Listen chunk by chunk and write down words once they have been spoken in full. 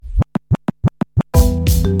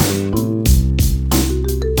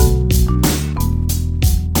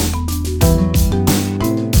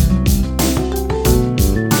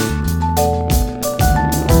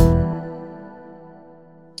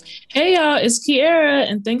is Kiara,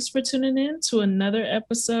 and thanks for tuning in to another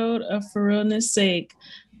episode of For Realness Sake.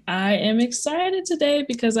 I am excited today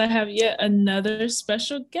because I have yet another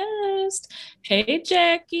special guest. Hey,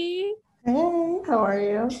 Jackie. Hey, how are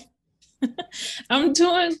you? I'm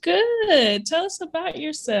doing good. Tell us about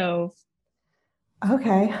yourself.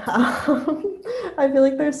 Okay. I feel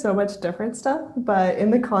like there's so much different stuff, but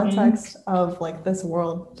in the Mm. context of like this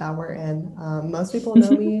world that we're in, most people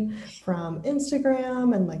know me from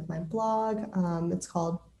Instagram and like my blog. It's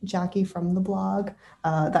called Jackie from the blog.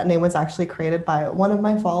 That name was actually created by one of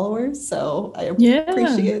my followers, so I Yeah.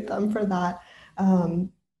 appreciate them for that.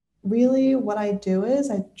 Um, Really, what I do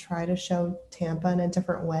is I try to show Tampa in a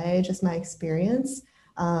different way, just my experience.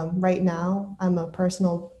 Right now, I'm a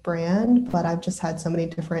personal brand, but I've just had so many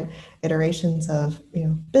different iterations of,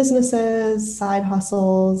 businesses, side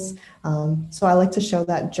hustles. So I like to show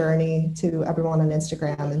that journey to everyone on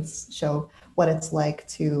Instagram and show what it's like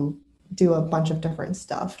to do a bunch of different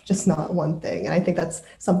stuff, just not one thing. And I think that's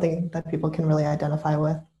something that people can really identify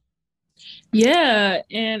with. Yeah,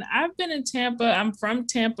 and I've been in Tampa. I'm from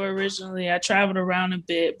Tampa originally. I traveled around a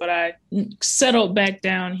bit, but I settled back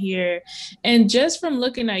down here. And just from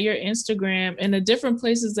looking at your Instagram and the different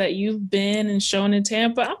places that you've been and shown in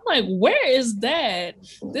Tampa, I'm like, where is that?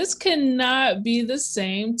 This cannot be the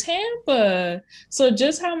same Tampa. So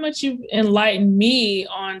just how much you've enlightened me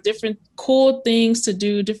on different cool things to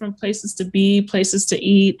do, different places to be, places to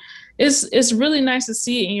eat. It's really nice to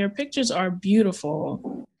see it, and your pictures are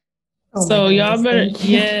beautiful. Oh my So y'all goodness, better, thank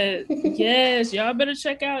yeah, you. yes, y'all better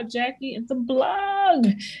check out Jackie and the blog.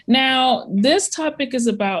 Now, this topic is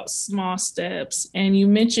about small steps, and you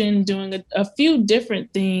mentioned doing a few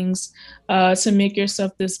different things to make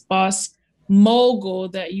yourself this boss mogul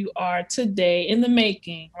that you are today in the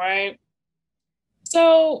making, right?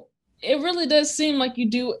 So it really does seem like you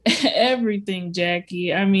do everything,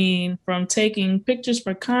 Jackie. I mean, from taking pictures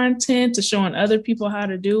for content to showing other people how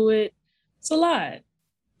to do it, it's a lot.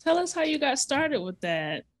 Tell us how you got started with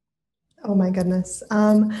that. Oh my goodness.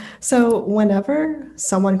 So whenever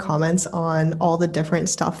someone comments on all the different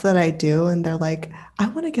stuff that I do and they're like, I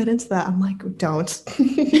want to get into that, I'm like, don't.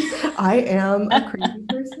 I am a crazy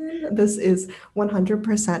person. This is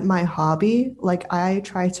 100% my hobby. Like I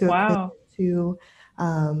try to equate Wow. it to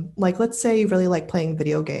like let's say you really like playing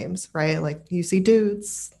video games, right? Like you see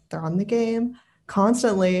dudes, they're on the game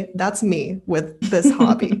constantly. That's me with this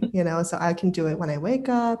hobby, so I can do it when I wake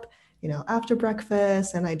up, after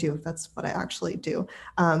breakfast, and I do. That's what I actually do.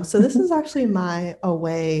 So this is actually my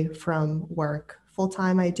away from work. Full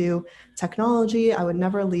time, I do technology. I would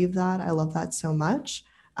never leave that. I love that so much.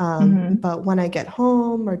 Hmm. But when I get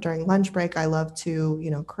home or during lunch break, I love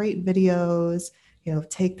to, create videos,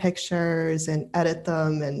 take pictures and edit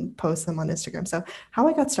them and post them on Instagram. So how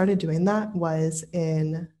I got started doing that was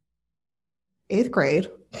in eighth grade.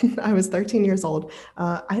 I was 13 years old.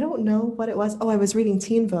 I don't know what it was. Oh, I was reading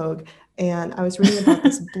Teen Vogue and I was reading about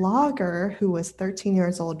this blogger who was 13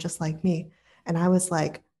 years old, just like me. And I was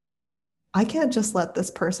like, I can't just let this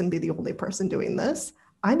person be the only person doing this.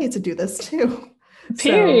 I need to do this too. So,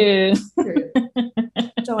 Period. period.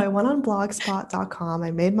 So I went on blogspot.com.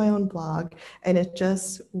 I made my own blog and it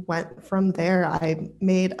just went from there. I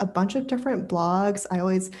made a bunch of different blogs. I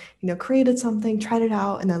always, created something, tried it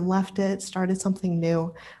out, and then left it, started something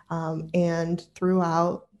new. And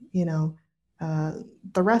throughout, uh,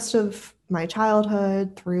 the rest of my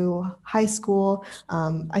childhood through high school,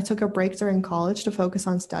 I took a break during college to focus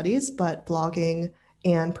on studies, but blogging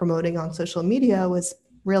and promoting on social media was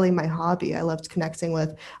really my hobby. I loved connecting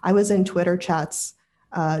with, I was in Twitter chats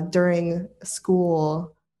during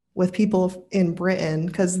school with people in Britain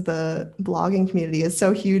because the blogging community is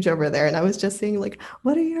so huge over there. And I was just saying, like,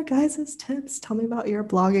 what are your guys' tips? Tell me about your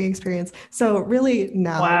blogging experience. So really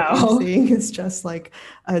now what you're Wow. seeing is just like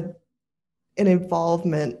a an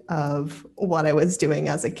involvement of what I was doing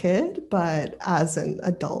as a kid, but as an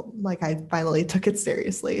adult, like I finally took it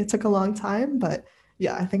seriously. It took a long time, but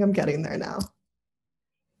yeah, I think I'm getting there now.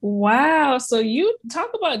 Wow. So you talk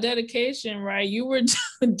about dedication, right? You were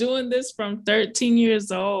doing this from 13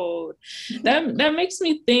 years old. That makes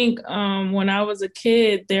me think when I was a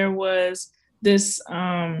kid there was this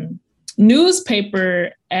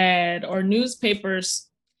newspaper ad or newspapers,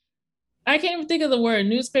 I can't even think of the word,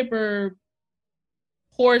 newspaper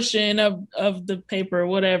portion of the paper,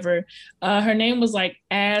 whatever. Her name was like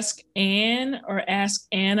Ask Anne or Ask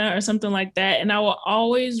Anna or something like that, and I will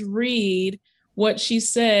always read what she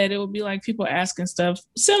said. It would be like people asking stuff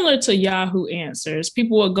similar to Yahoo Answers.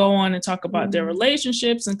 People would go on and talk about their Mm.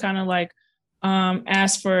 relationships and kind of like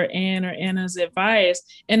ask for Anne or Anna's advice,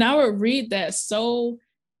 and I would read that so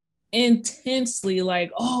intensely,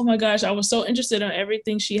 like, oh my gosh, I was so interested in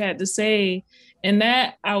everything she had to say. And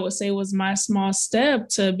that, I would say, was my small step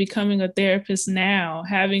to becoming a therapist now,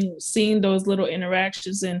 having seen those little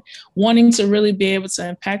interactions and wanting to really be able to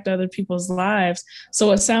impact other people's lives.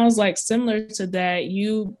 So it sounds like similar to that,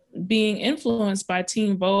 you being influenced by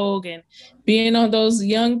Teen Vogue and being on those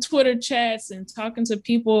young Twitter chats and talking to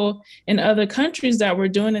people in other countries that were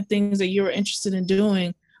doing the things that you were interested in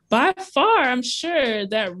doing. By far, I'm sure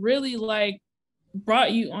that really like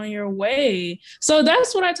brought you on your way. So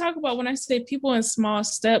that's what I talk about when I say people in small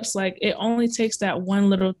steps. Like, it only takes that one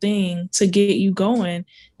little thing to get you going.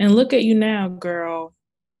 And look at you now, girl.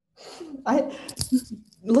 I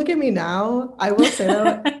look at me now. I will say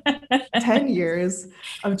though, 10 years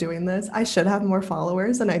of doing this, I should have more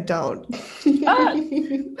followers and I don't.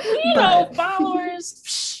 But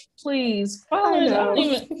Followers, please, I followers. know.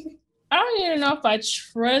 I don't even know if I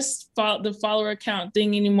trust the follower count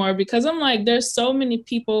thing anymore, because I'm like, there's so many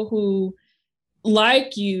people who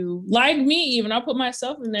like you, like me, even I'll put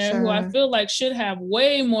myself in there, who I Sure. feel like should have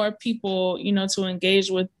way more people, to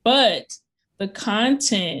engage with. But the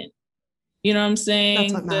content, you know what I'm That's what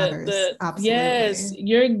saying? matters. Yes,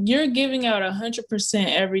 Absolutely. you're giving out 100%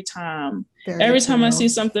 every time. Very Every time I see true.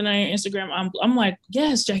 something on your Instagram, I'm like,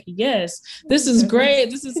 yes, Jackie, yes, this is Yes. great,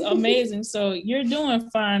 this is amazing. So you're doing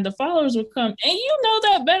fine. The followers will come, and you know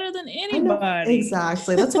that better than I know anybody.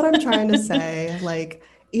 exactly. That's what I'm trying to say. Like,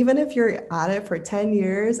 even if you're at it for 10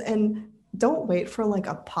 years and don't wait for like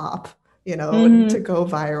a pop, to Hmm. go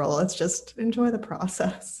viral. It's just enjoy the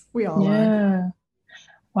process. We all are. Yeah.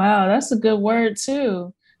 Wow, that's a good word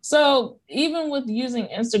too. So even with using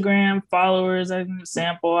Instagram followers as an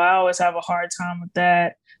example, I always have a hard time with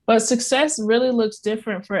that. But success really looks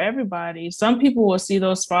different for everybody. Some people will see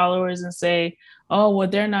those followers and say, oh, well,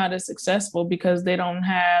 they're not as successful because they don't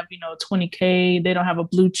have, 20K, they don't have a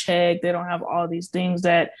blue check, they don't have all these things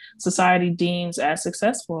that society deems as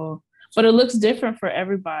successful. But it looks different for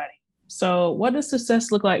everybody. So what does success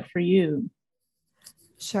look like for you?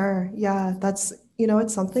 Sure. Yeah,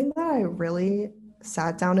 it's something that I really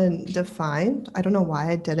sat down and defined. I don't know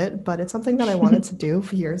why I did it, but it's something that I wanted to do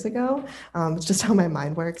years ago. It's just how my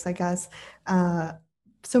mind works, I guess. Uh,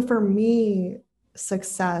 so for me,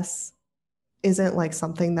 success isn't like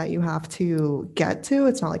something that you have to get to.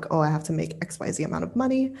 It's not like, oh, I have to make XYZ amount of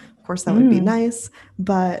money. Of course, that would be Mm. nice.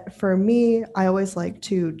 But for me, I always like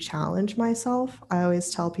to challenge myself. I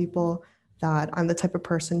always tell people that I'm the type of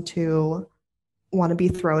person to want to be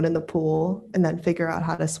thrown in the pool and then figure out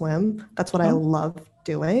how to swim. That's what I Oh. love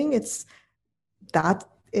doing. That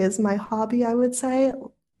is my hobby, I would say.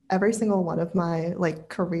 Every single one of my like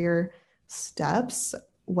career steps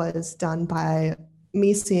was done by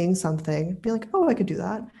me seeing something, be like, oh, I could do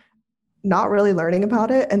that. Not really learning about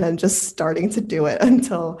it and then just starting to do it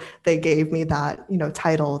until they gave me that,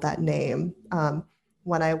 title, that name.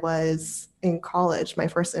 When I was in college, my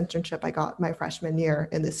first internship I got my freshman year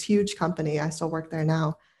in this huge company. I still work there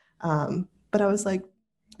now. But I was like,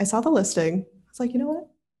 I saw the listing. I was like, you know what?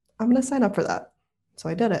 I'm going to sign up for that. So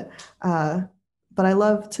I did it. Uh, but I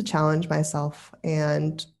love to challenge myself.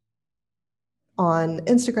 And on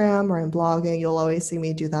Instagram or in blogging, you'll always see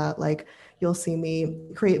me do that. Like, you'll see me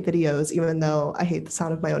create videos, even though I hate the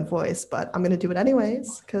sound of my own voice, but I'm going to do it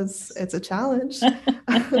anyways because it's a challenge.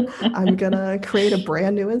 I'm going to create a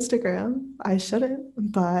brand new Instagram. I shouldn't,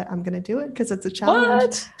 but I'm going to do it because it's a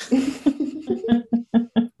challenge. What?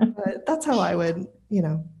 But that's how I would,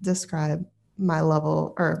 describe my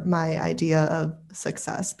level or my idea of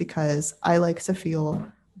success because I like to feel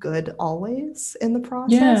good always in the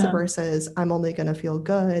process Yeah. versus I'm only going to feel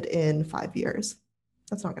good in 5 years.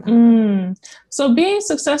 That's not going to happen. Mm. So being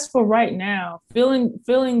successful right now, feeling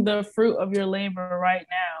the fruit of your labor right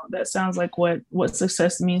now, that sounds like what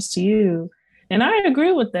success means to you. And I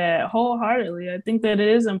agree with that wholeheartedly. I think that it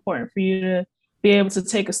is important for you to be able to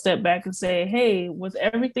take a step back and say, hey, with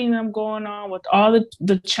everything I'm going on, with all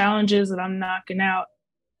the challenges that I'm knocking out,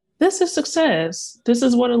 this is success. This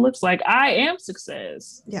is what it looks like. I am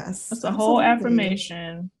success. Yes, That's a whole absolutely.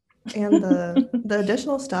 affirmation. And the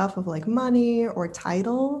additional stuff of like money or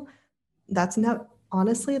title, that's not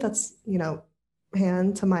honestly, that's,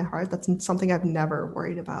 hand to my heart. That's something I've never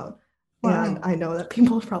worried about. And Wow. I know that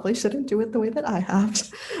people probably shouldn't do it the way that I have,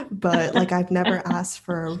 but like I've never asked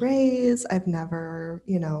for a raise. I've never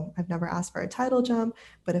asked for a title jump.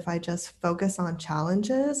 But if I just focus on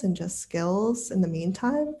challenges and just skills in the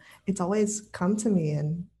meantime, it's always come to me.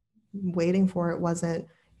 And waiting for it wasn't,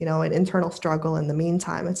 an internal struggle in the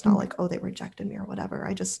meantime. It's not like, oh, they rejected me or whatever.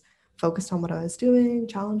 I just focused on what I was doing,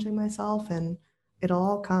 challenging myself, and it'll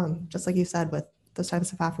all come, just like you said, with those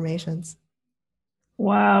types of affirmations.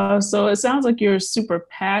 Wow. So it sounds like you're super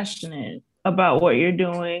passionate about what you're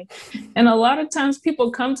doing. And a lot of times people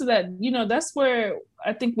come to that, that's where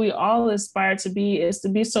I think we all aspire to be, is to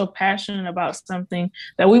be so passionate about something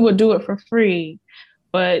that we would do it for free.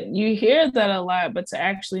 But you hear that a lot, but to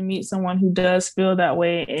actually meet someone who does feel that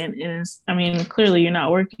way and is, I mean, clearly you're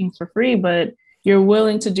not working for free, but you're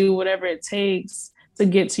willing to do whatever it takes to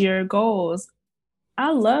get to your goals. I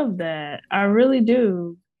love that. I really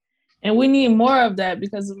do. And we need more of that,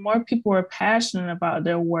 because if more people are passionate about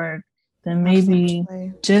their work, then maybe,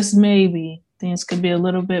 Absolutely. just maybe, things could be a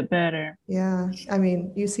little bit better. Yeah. I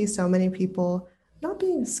mean, you see so many people not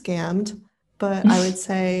being scammed, but I would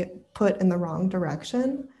say put in the wrong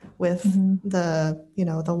direction with Mm-hmm.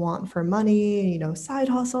 the want for money, side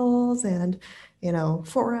hustles and,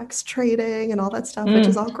 Forex trading and all that stuff, which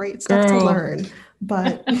is all great stuff to Girl. learn.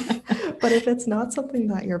 But but if it's not something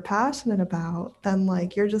that you're passionate about, then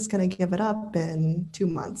like you're just gonna give it up in 2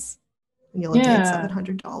 months and you'll have made Yeah.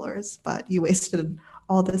 $700, but you wasted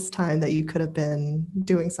all this time that you could have been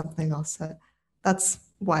doing something else. That's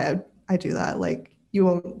why I do that. Like you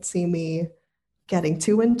won't see me getting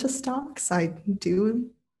too into stocks. I do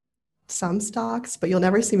some stocks, but you'll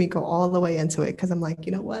never see me go all the way into it because I'm like,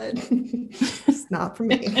 you know what? It's not for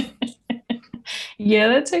me. Yeah,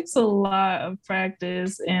 that takes a lot of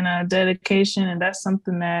practice and dedication. And that's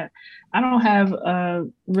something that I don't have a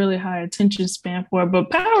really high attention span for. But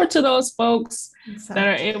power to those folks that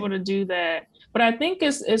are Exactly. able to do that. But I think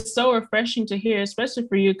it's so refreshing to hear, especially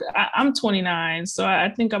for you. I'm 29, so I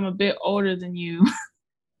think I'm a bit older than you.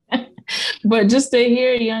 But just to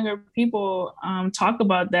hear younger people talk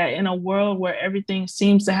about that in a world where everything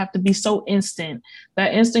seems to have to be so instant,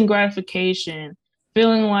 that instant gratification,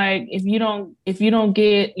 feeling like if you don't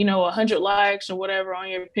get 100 likes or whatever on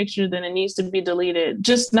your picture, then it needs to be deleted.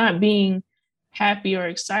 Just not being happy or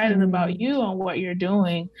excited about Mm. you and what you're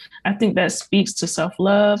doing. I think that speaks to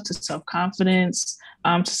self-love, to self-confidence,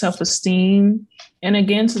 to self-esteem, and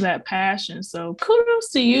again to that passion. So kudos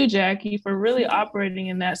to you, Jackie, for really operating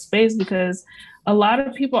in that space, because a lot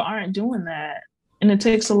of people aren't doing that, and it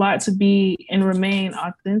takes a lot to be and remain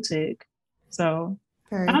authentic. So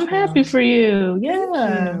Very I'm happy true. for you. Thank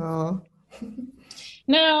Yeah. you.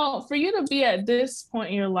 Now, for you to be at this point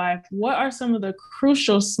in your life, what are some of the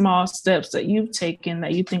crucial small steps that you've taken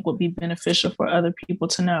that you think would be beneficial for other people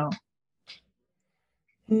to know?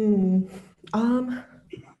 Hmm. Um,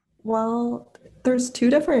 well, there's two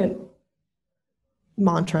different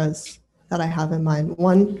mantras that I have in mind,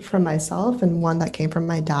 one from myself and one that came from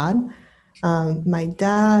my dad. My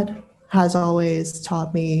dad has always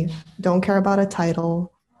taught me don't care about a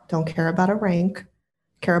title, don't care about a rank,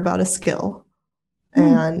 care about a skill, Hmm.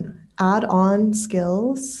 and add on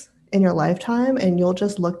skills in your lifetime and you'll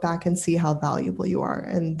just look back and see how valuable you are.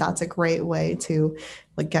 And that's a great way to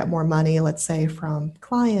like get more money, let's say from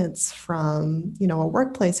clients, from a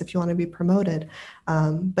workplace if you want to be promoted.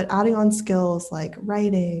 But adding on skills like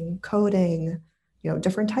writing, coding,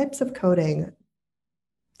 different types of coding,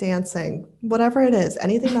 dancing, whatever it is,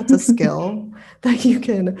 anything that's a skill that you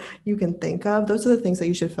can think of, those are the things that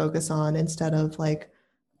you should focus on instead of like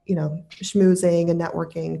schmoozing and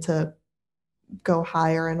networking to go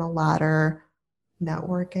higher in a ladder.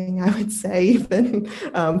 Networking, I would say, even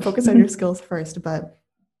focus on your skills first, but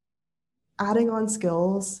adding on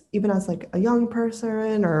skills, even as like a young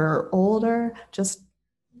person or older, just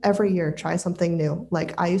every year try something new.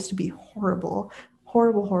 Like I used to be horrible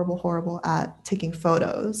at taking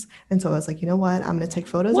photos. And so I was like, you know what? I'm going to take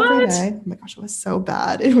photos every What? day. Oh my gosh, it was so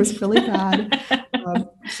bad. It was really bad.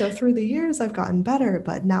 So through the years, I've gotten better,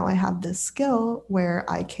 but now I have this skill where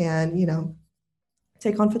I can,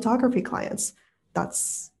 take on photography clients.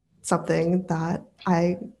 That's something that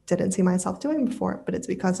I didn't see myself doing before, but it's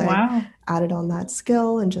because I Wow. added on that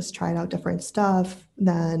skill and just tried out different stuff.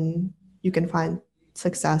 Then you can find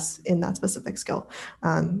success in that specific skill.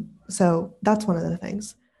 So that's one of the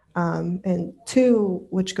things. And two,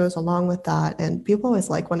 which goes along with that, and people always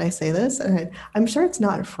like when I say this, and I'm sure it's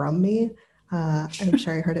not from me, I'm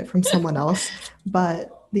sure I heard it from someone else,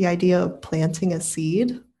 but the idea of planting a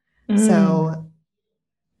seed. Mm. So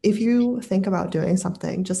if you think about doing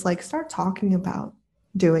something, just like start talking about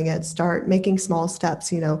doing it, start making small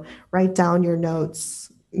steps, write down your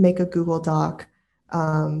notes, make a Google Doc,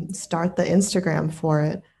 start the Instagram for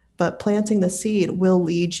it. But planting the seed will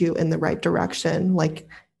lead you in the right direction. Like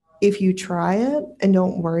if you try it and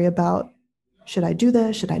don't worry about, should I do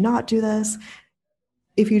this? Should I not do this?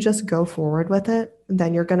 If you just go forward with it,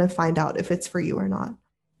 then you're going to find out if it's for you or not.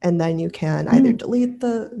 And then you can either delete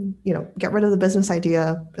get rid of the business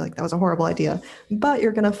idea, be like, that was a horrible idea. But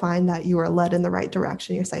you're going to find that you are led in the right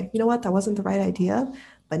direction. You're saying, you know what, that wasn't the right idea,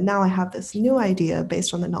 but now I have this new idea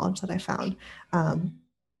based on the knowledge that I found.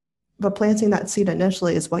 But planting that seed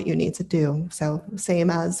initially is what you need to do. So same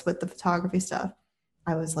as with the photography stuff.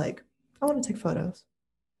 I was like, I want to take photos.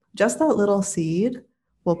 Just that little seed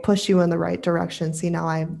will push you in the right direction. See, now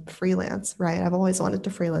I'm freelance, right? I've always wanted to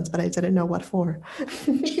freelance, but I didn't know what for.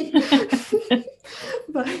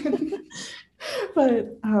 but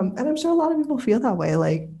and I'm sure a lot of people feel that way.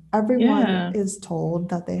 Like everyone is told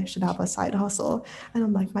that they should have a side hustle. And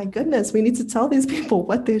I'm like, my goodness, we need to tell these people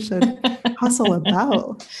what they should hustle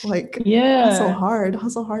about. Like, hustle hard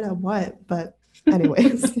at what? But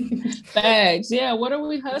anyways. Facts. Yeah. What are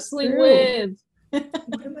we hustling with?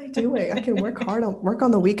 What am I doing? I can work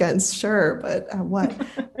on the weekends, sure, but what?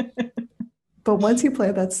 But once you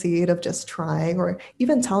plant that seed of just trying, or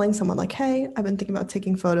even telling someone like, hey, I've been thinking about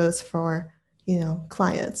taking photos for,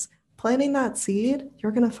 clients, planting that seed,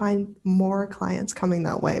 you're going to find more clients coming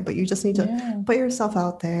that way. But you just need to put yourself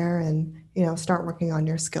out there and, start working on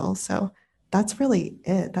your skills. So that's really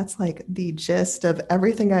it. That's like the gist of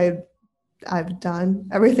everything I've done,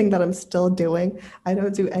 everything that I'm still doing. I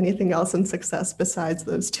don't do anything else in success besides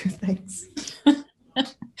those two things.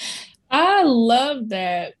 I love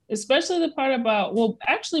that, especially the part about, well,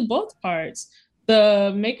 actually both parts.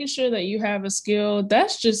 The making sure that you have a skill,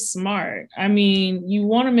 that's just smart. I mean, you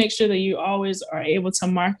want to make sure that you always are able to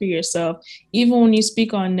market yourself. Even when you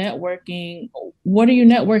speak on networking, what are you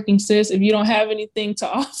networking, sis? If you don't have anything to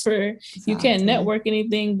offer, you can't network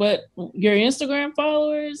anything but your Instagram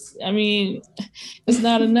followers. I mean, it's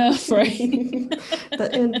not enough, right? And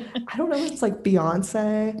I don't know if it's like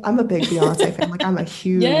Beyonce. I'm a big Beyonce fan. Like I'm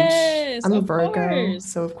a Virgo.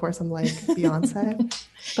 So of course I'm like Beyonce.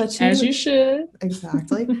 But as you should.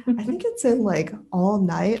 Exactly. I think it's in like All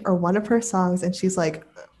Night or one of her songs. And she's like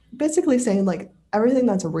basically saying like everything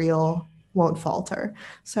that's real won't falter.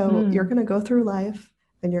 So you're going to go through life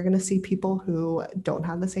and you're going to see people who don't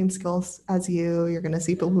have the same skills as you. You're going to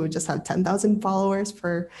see people who just have 10,000 followers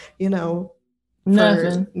for,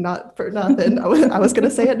 nothing. Not for nothing. I was going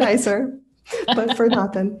to say it nicer, but for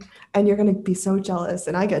nothing. And you're going to be so jealous.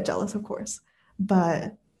 And I get jealous, of course.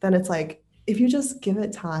 But then it's like, if you just give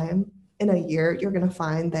it time, in a year, you're going to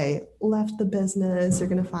find they left the business. You're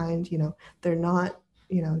going to find, they're not,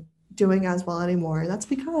 doing as well anymore. That's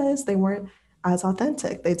because they weren't as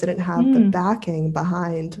authentic. They didn't have the backing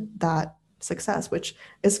behind that success, which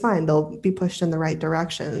is fine. They'll be pushed in the right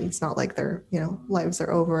direction. It's not like their, lives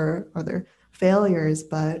are over or they're failures,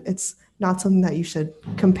 but it's not something that you should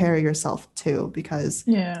compare yourself to, because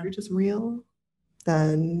if you're just real,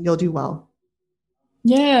 then you'll do well.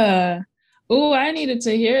 Yeah. Oh, I needed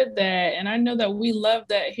to hear that. And I know that we love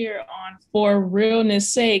that here on For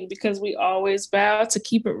Realness Sake, because we always vow to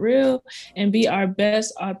keep it real and be our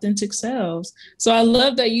best authentic selves. So I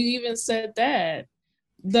love that you even said that.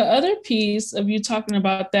 The other piece of you talking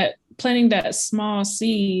about that, planting that small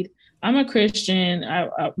seed, I'm a Christian,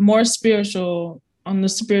 I'm more spiritual on the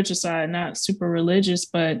spiritual side, not super religious,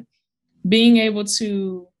 but being able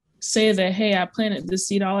to say that, hey, I planted this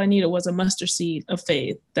seed. All I needed was a mustard seed of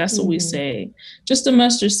faith. That's what we say. Just a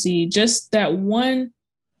mustard seed, just that one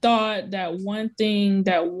thought, that one thing,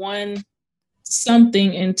 that one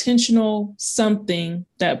something, intentional something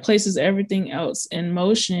that places everything else in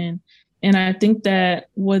motion. And I think that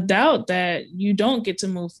without that, you don't get to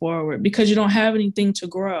move forward because you don't have anything to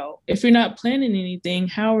grow. If you're not planting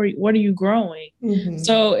anything, what are you growing?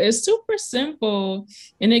 So it's super simple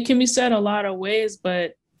and it can be said a lot of ways,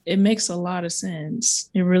 but it makes a lot of sense.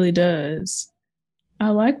 It really does. I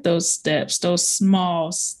like those steps, those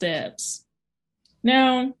small steps.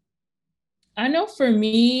 Now, I know for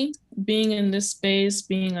me, being in this space,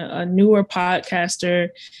 being a newer podcaster,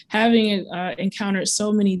 having encountered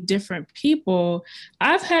so many different people,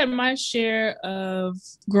 I've had my share of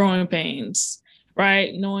growing pains,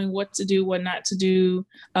 right? Knowing what to do, what not to do,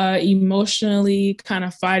 emotionally kind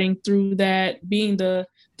of fighting through that, being the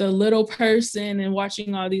little person and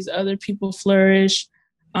watching all these other people flourish,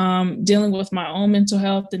 dealing with my own mental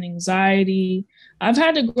health and anxiety. I've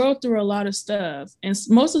had to grow through a lot of stuff. And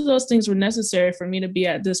most of those things were necessary for me to be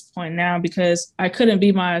at this point now, because I couldn't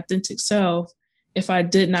be my authentic self if I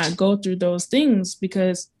did not go through those things,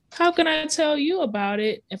 because how can I tell you about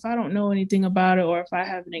it if I don't know anything about it or if I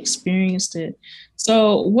haven't experienced it?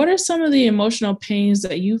 So what are some of the emotional pains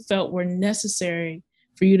that you felt were necessary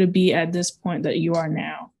for you to be at this point that you are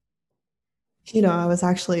now? I was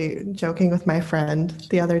actually joking with my friend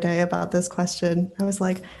the other day about this question. I was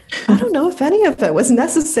like, I don't know if any of it was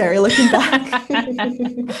necessary looking back.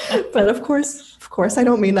 But of course, I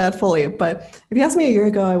don't mean that fully. But if you asked me a year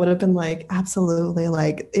ago, I would have been like, absolutely,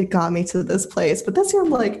 like it got me to this place. But this year, I'm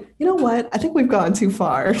like, you know what? I think we've gone too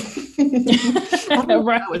far. I don't know if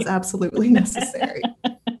Right. that was absolutely necessary.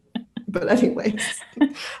 But anyways,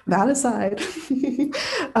 that aside,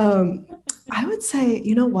 um, I would say,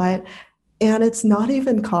 you know what? And it's not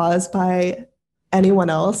even caused by anyone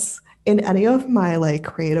else. In any of my like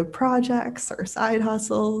creative projects or side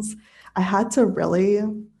hustles, I had to really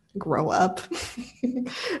grow up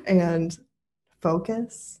and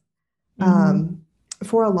focus Hmm. um,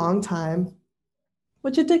 for a long time,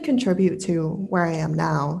 which it did contribute to where I am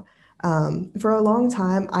now. For a long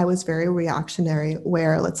time, I was very reactionary,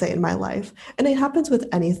 where, let's say, in my life, and it happens with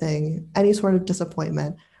anything, any sort of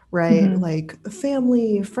disappointment, right? Hmm. Like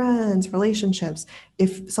family, friends, relationships.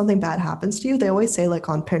 If something bad happens to you, they always say, like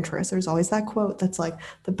on Pinterest, there's always that quote that's like,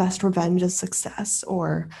 the best revenge is success,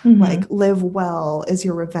 or Hmm. like, live well is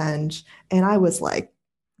your revenge. And I was like,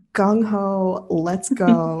 gung ho, let's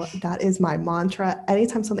go. That is my mantra.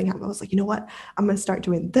 Anytime something happened, I was like, you know what? I'm going to start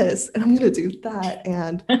doing this and I'm going to do that.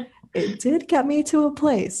 And it did get me to a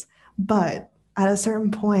place. But at a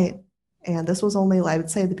certain point, and this was only, I would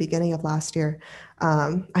say, the beginning of last year,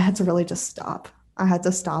 I had to really just stop. I had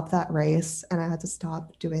to stop that race and I had to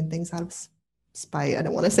stop doing things out of spite. I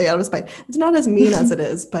don't want to say out of spite. It's not as mean as it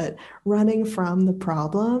is, but running from the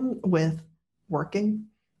problem with working.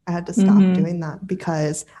 I had to stop Hmm. doing that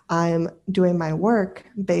because I'm doing my work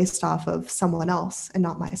based off of someone else and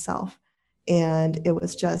not myself. And it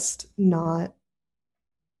was just not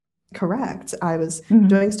correct. I was Hmm.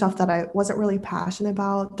 doing stuff that I wasn't really passionate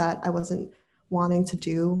about, that I wasn't wanting to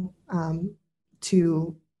do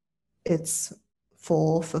to its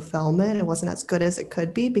full fulfillment. It wasn't as good as it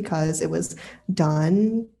could be because it was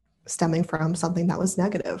done stemming from something that was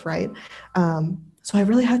negative, right? So I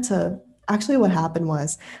really had to. Actually, what happened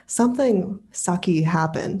was something sucky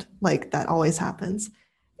happened, like that always happens.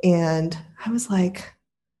 And I was like,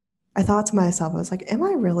 I thought to myself, I was like, am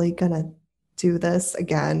I really going to do this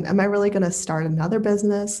again? Am I really going to start another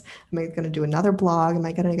business? Am I going to do another blog? Am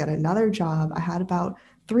I going to get another job? I had about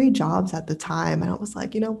 3 jobs at the time. And I was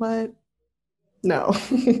like, you know what? No,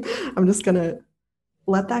 I'm just going to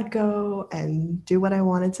let that go and do what I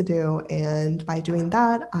wanted to do. And by doing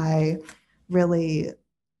that, I really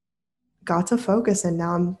got to focus. And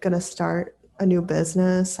now I'm going to start a new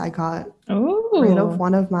business. I got rid of Oh,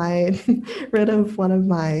 one of my rid of one of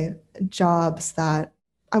my jobs that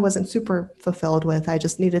I wasn't super fulfilled with. I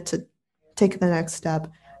just needed to take the next step.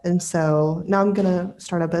 And so now I'm gonna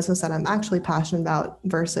start a business that I'm actually passionate about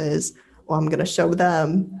versus, well, I'm gonna show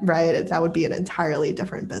them, right? That would be an entirely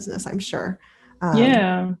different business, I'm sure. Um,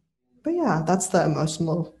 yeah. but yeah, that's the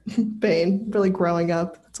emotional pain, really growing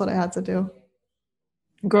up. That's what I had to do.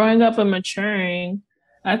 Growing up and maturing,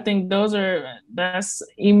 I think that's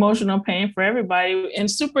emotional pain for everybody and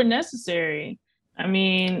super necessary. I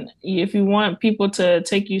mean, if you want people to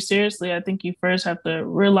take you seriously, I think you first have to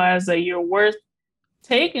realize that you're worth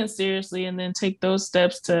taken seriously and then take those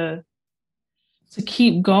steps to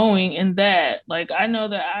keep going in that. Like I know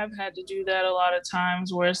that I've had to do that a lot of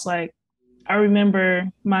times where it's like I remember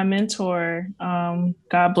my mentor,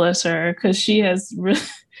 God bless her, because she has really,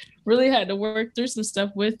 really had to work through some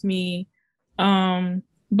stuff with me.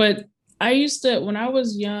 But I used to, when I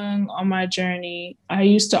was young on my journey, I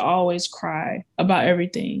used to always cry about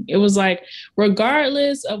everything. It was like,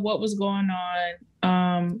 regardless of what was going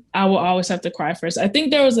on, I will always have to cry first. I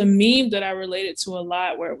think there was a meme that I related to a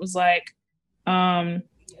lot where it was like, um,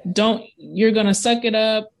 don't you're gonna suck it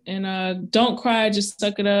up and don't cry, just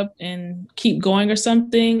suck it up and keep going or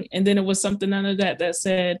something. And then it was something under that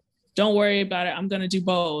said, don't worry about it, I'm gonna do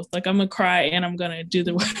both. Like I'm gonna cry and I'm gonna do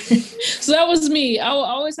the work. So that was me. I will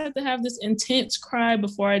always have to have this intense cry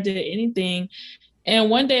before I did anything. And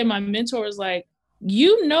one day my mentor was like,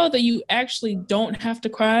 you know that you actually don't have to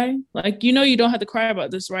cry. Like, you know, you don't have to cry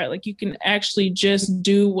about this, right? Like, you can actually just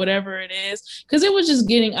do whatever it is. Cause it was just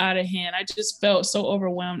getting out of hand. I just felt so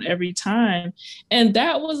overwhelmed every time. And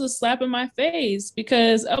that was a slap in my face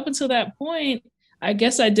because up until that point, I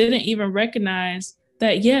guess I didn't even recognize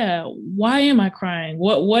that, yeah, why am I crying?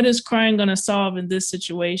 What is crying gonna solve in this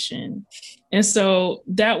situation? And so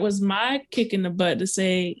that was my kick in the butt to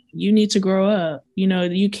say, you need to grow up. You know,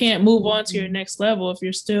 you can't move on to your Mhm. next level if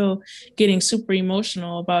you're still getting super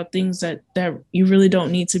emotional about things that you really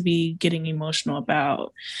don't need to be getting emotional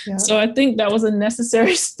about. Yeah, So I think that was a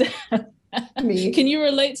necessary step. me. Can you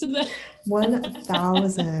relate to that?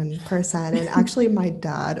 1000%. And actually, my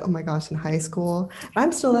dad, oh my gosh, in high school,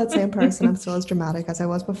 I'm still that same person. I'm still as dramatic as I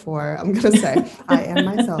was before. I'm going to say I am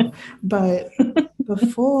myself. But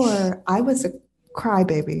before, I was a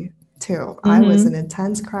crybaby too. I was an Mm-hmm.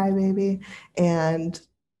 intense crybaby. And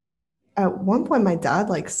at one point, my dad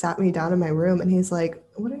like sat me down in my room and he's like,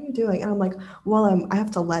 "What are you doing?" And I'm like, "Well, I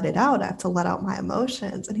have to let it out. I have to let out my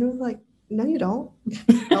emotions." And he was like, "No, you don't.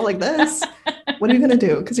 Not like this. What are you going to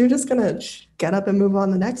do? Because you're just going to get up and move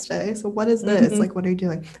on the next day. So what is this? Mm-hmm. Like, what are you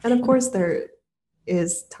doing?" And of course, there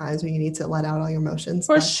is times when you need to let out all your emotions,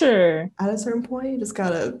 For but sure. at a certain point, you just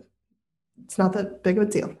gotta, it's not that big of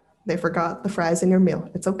a deal. They forgot the fries in your meal.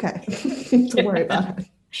 It's okay. Don't worry about it.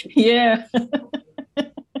 Yeah,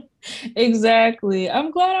 exactly.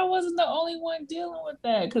 I'm glad I wasn't the only one dealing with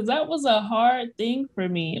that because that was a hard thing for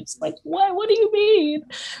me. It's like, what? What do you mean?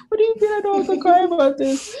 What do you mean I don't have to cry about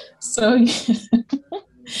this? So,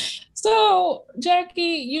 so Jackie,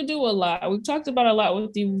 you do a lot. We've talked about a lot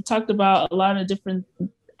with you. We've talked about a lot of different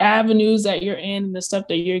avenues that you're in and the stuff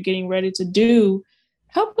that you're getting ready to do.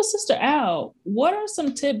 Help a sister out. What are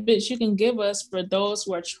some tidbits you can give us for those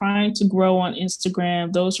who are trying to grow on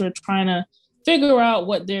Instagram, those who are trying to figure out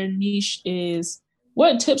what their niche is?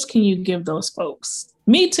 What tips can you give those folks?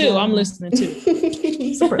 Me too. I'm Well, listening too.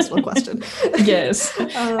 it's a personal question. Yes.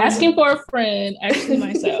 Asking um, for a friend, actually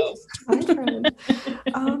myself. Hi, friend.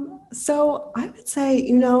 So I would say,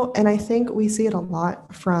 and I think we see it a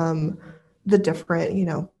lot from the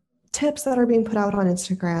different, tips that are being put out on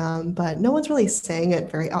Instagram, but no one's really saying it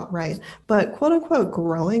very outright. But quote unquote,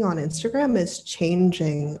 growing on Instagram is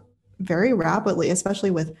changing very rapidly,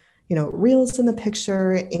 especially with, reels in the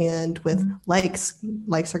picture and with likes.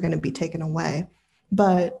 Likes are going to be taken away.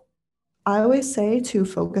 But I always say to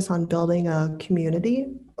focus on building a community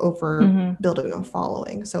over Mm-hmm. building a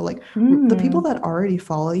following. So, like the people Mm. that already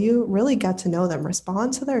follow you, really get to know them,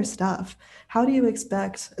 respond to their stuff. How do you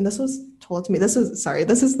expect? And this was told to me. This is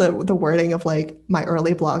the wording of like my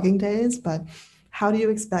early blogging days. But how do you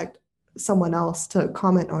expect someone else to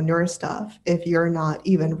comment on your stuff if you're not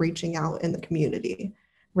even reaching out in the community?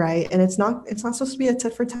 Right. And it's not supposed to be a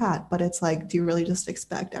tit for tat, but it's like, do you really just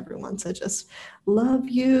expect everyone to just love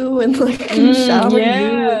you and like shower you with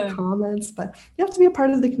Yeah. comments? But you have to be a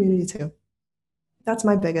part of the community too. That's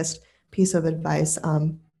my biggest piece of advice.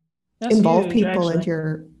 That's Involve huge, people into actually.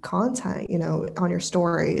 your content, on your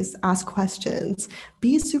stories, ask questions,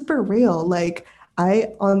 be super real. Like I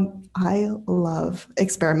love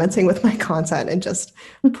experimenting with my content and just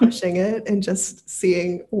pushing it and just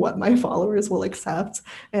seeing what my followers will accept.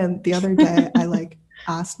 And the other day I like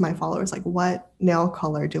asked my followers like, what nail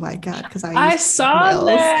color do I get? Because I I use black saw nails.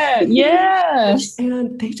 that. Yeah.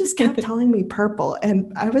 And they just kept telling me purple.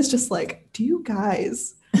 And I was just like, do you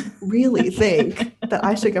guys really think that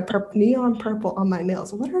I should get neon purple on my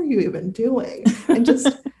nails? What are you even doing? And just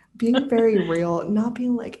being very real, not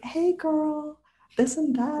being like, hey, girl, this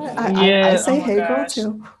and that. I Yeah. Oh say, my hey, girl, gosh.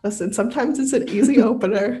 too. Listen, sometimes it's an easy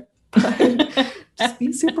opener, but just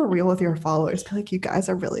be super real with your followers. Be like, you guys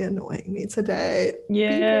are really annoying me today. Be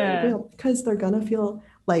very Yeah. real because they're going to feel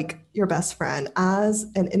like your best friend as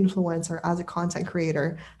an influencer, as a content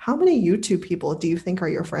creator. How many YouTube people do you think are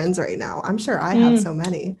your friends right now? I'm sure I have so Mm,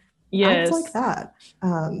 many. Act like yes. that.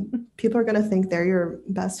 People are going to think they're your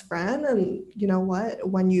best friend. And you know what?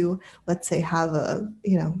 When you, let's say, have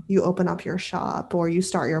you open up your shop or you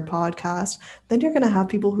start your podcast, then you're going to have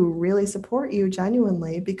people who really support you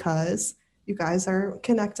genuinely because you guys are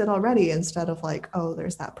connected already instead of like, oh,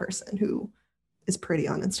 there's that person who is pretty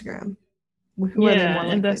on Instagram. Who are they Yeah. more And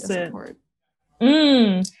likely that's to it. support?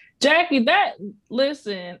 Jackie,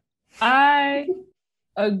 listen, I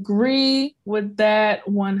agree with that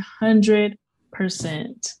 100%.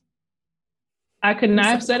 I could I'm not so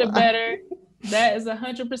have said it glad. better. That is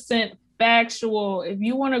 100% factual. If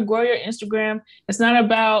you want to grow your Instagram, it's not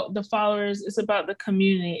about the followers, it's about the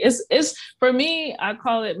community. It's for me, I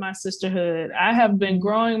call it my sisterhood. I have been Mm.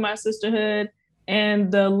 growing my sisterhood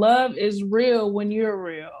and the love is real when you're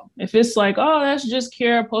real. If it's like, oh, that's just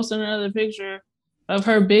Kira posting another picture of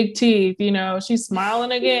her big teeth, she's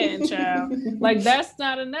smiling again, child. Like that's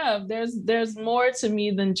not enough. There's more to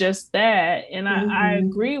me than just that. And I Mhm.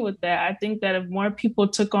 agree with that. I think that if more people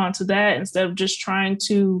took on to that instead of just trying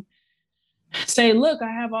to say, look,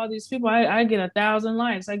 I have all these people, I get 1,000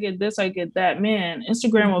 likes, I get this, I get that, man,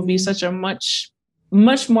 Instagram will be Mhm. such a much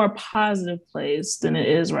more positive place than it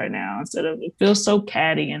is right now. Instead of it feels so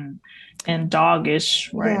catty and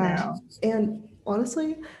doggish right Yeah. now. And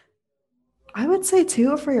honestly, I would say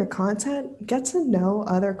too for your content, get to know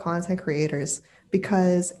other content creators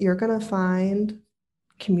because you're going to find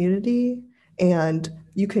community and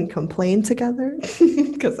you can complain together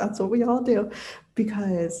because that's what we all do.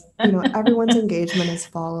 Because everyone's engagement is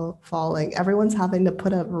falling. Everyone's having to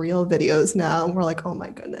put up real videos now, and we're like, oh my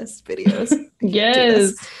goodness, videos! I can't do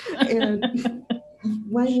this. And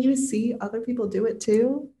when you see other people do it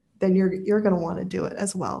too, then you're gonna want to do it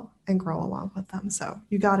as well and grow along with them. So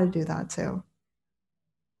you got to do that too.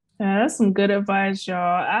 Yeah, that's some good advice, y'all.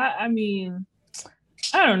 I mean,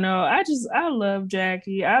 I don't know. I love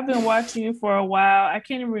Jackie. I've been watching you for a while. I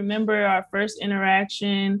can't even remember our first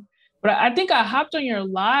interaction, but I think I hopped on your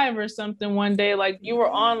live or something one day. Like you were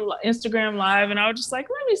on Instagram live, and I was just like,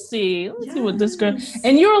 let me see what this girl.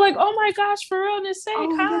 And you were like, oh my gosh, for realness sake,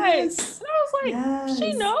 hi. Yes. And I was like, Yes.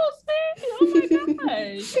 she knows me. Oh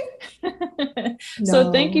my gosh.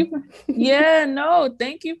 So thank you.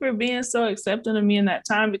 Thank you for being so accepting of me in that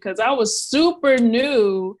time, because I was super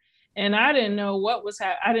new. And I didn't know what was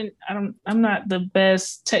happening. I'm not the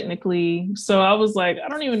best technically. So I was like, I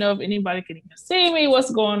don't even know if anybody can even see me, what's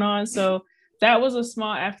going on. So that was a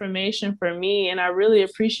small affirmation for me. And I really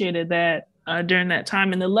appreciated that during that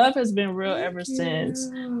time. And the love has been real ever since.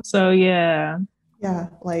 So yeah. Yeah.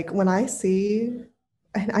 Like when I see,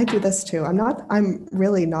 and I do this too. I'm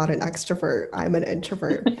really not an extrovert. I'm an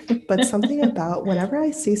introvert. But something about whenever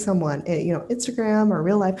I see someone in, Instagram or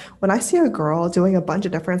real life, when I see a girl doing a bunch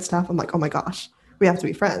of different stuff, I'm like, oh my gosh, we have to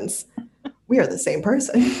be friends. We are the same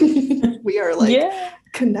person. We are like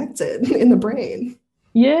connected in the brain.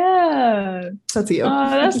 Yeah. That's you.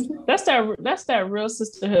 That's that real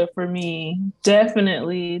sisterhood for me.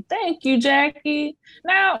 Definitely. Thank you, Jackie.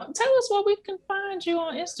 Now tell us where we can find you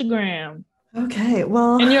on Instagram. Okay,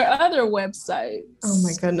 well. And your other websites. Oh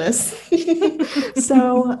my goodness.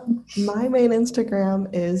 So my main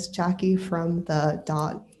Instagram is Jackie from the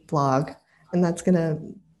 .blog, and that's gonna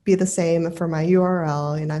be the same for my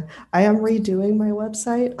URL. And I am redoing my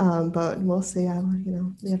website, but we'll see.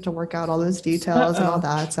 We have to work out all those details and all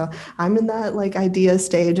that. So I'm in that like idea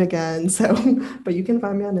stage again. So, but you can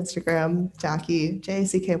find me on Instagram, Jackie,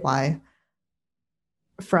 JACKY,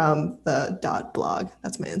 from the .blog.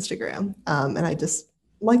 That's my Instagram. And I just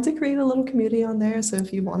like to create a little community on there. So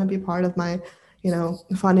if you want to be part of my,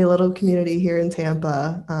 funny little community here in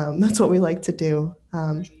Tampa, that's what we like to do.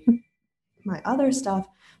 My other stuff.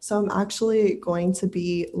 So I'm actually going to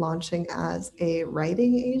be launching as a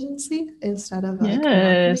writing agency instead of like a marketing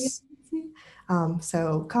agency.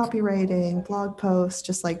 So copywriting, blog posts,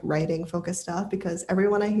 just like writing focused stuff, because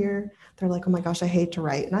everyone I hear, they're like, oh my gosh, I hate to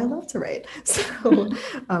write. And I love to write. So,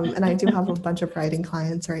 and I do have a bunch of writing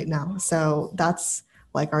clients right now. So that's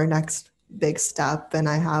like our next big step. And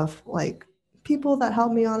I have like people that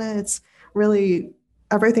help me on it. It's really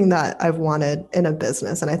everything that I've wanted in a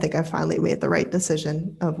business. And I think I finally made the right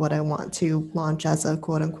decision of what I want to launch as a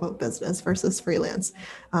quote unquote business versus freelance.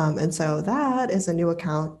 And so that is a new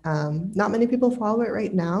account. Not many people follow it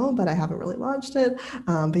right now, but I haven't really launched it.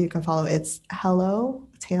 But you can follow it's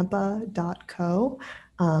hellotampa.co.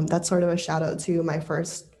 That's sort of a shout out to my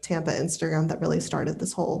first Tampa Instagram that really started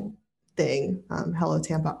this whole thing, Hello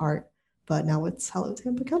Tampa Art. But now it's Hello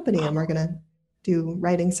Tampa Company, and we're going to do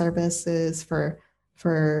writing services for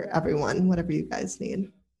everyone, whatever you guys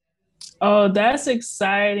need. Oh, that's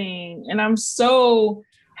exciting. And I'm so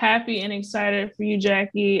happy and excited for you,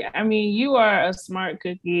 Jackie. I mean, you are a smart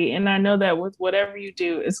cookie, and I know that with whatever you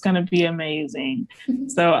do, it's going to be amazing.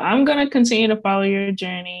 So I'm going to continue to follow your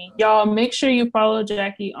journey. Y'all, make sure you follow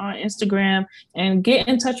Jackie on Instagram and get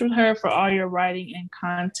in touch with her for all your writing and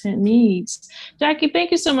content needs. Jackie, thank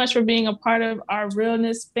you so much for being a part of our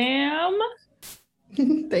Realness fam.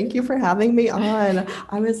 Thank you for having me on.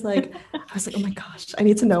 I was like, oh my gosh, I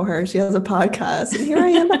need to know her. She has a podcast. And here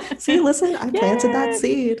I am. See, listen, I planted that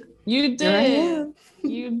seed. You did.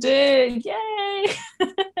 You did. Yay.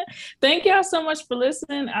 Thank y'all so much for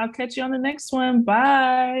listening. I'll catch you on the next one.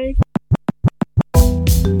 Bye.